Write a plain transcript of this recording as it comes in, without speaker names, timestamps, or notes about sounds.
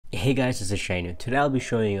Hey guys, this is Shainu. Today I'll be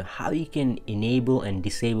showing you how you can enable and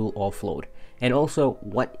disable offload, and also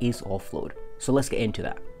what is offload. So let's get into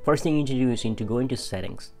that. First thing you need to do is you need to go into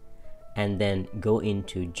settings and then go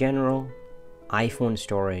into general, iPhone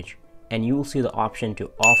storage, and you will see the option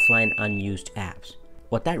to offline unused apps.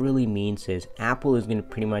 What that really means is Apple is going to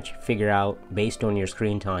pretty much figure out based on your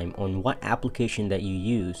screen time on what application that you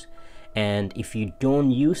use, and if you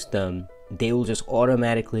don't use them, they will just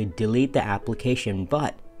automatically delete the application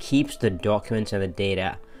but keeps the documents and the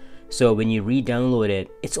data. So when you re-download it,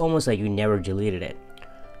 it's almost like you never deleted it.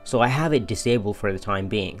 So I have it disabled for the time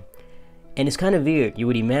being. And it's kind of weird. You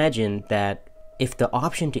would imagine that if the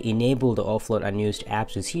option to enable the offload unused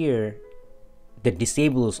apps is here, the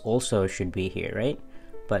disable also should be here, right?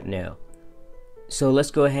 But no. So let's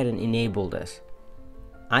go ahead and enable this.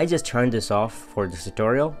 I just turned this off for this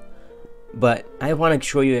tutorial, but I want to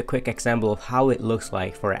show you a quick example of how it looks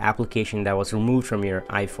like for an application that was removed from your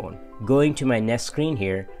iPhone. Going to my next screen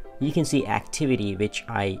here, you can see activity, which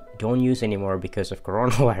I don't use anymore because of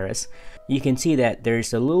coronavirus. You can see that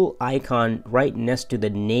there's a little icon right next to the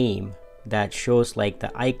name that shows like the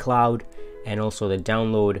iCloud and also the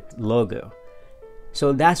download logo.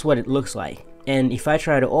 So that's what it looks like. And if I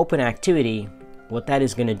try to open activity, what that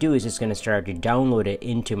is going to do is it's going to start to download it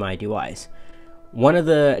into my device. One of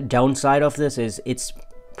the downside of this is it's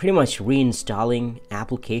pretty much reinstalling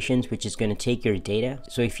applications, which is going to take your data.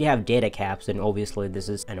 So if you have data caps, then obviously this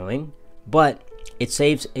is annoying, but it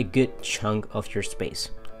saves a good chunk of your space.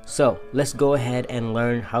 So let's go ahead and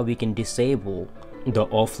learn how we can disable the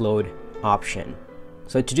offload option.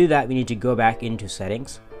 So to do that, we need to go back into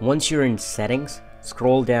settings. Once you're in settings,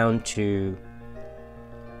 scroll down to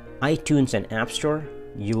iTunes and App Store.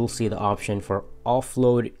 You will see the option for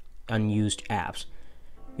offload unused apps.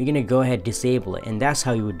 You're gonna go ahead disable it, and that's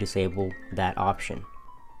how you would disable that option.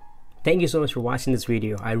 Thank you so much for watching this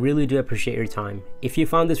video. I really do appreciate your time. If you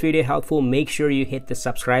found this video helpful, make sure you hit the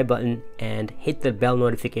subscribe button and hit the bell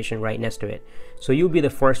notification right next to it, so you'll be the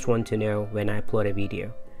first one to know when I upload a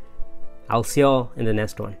video. I'll see y'all in the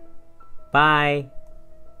next one. Bye.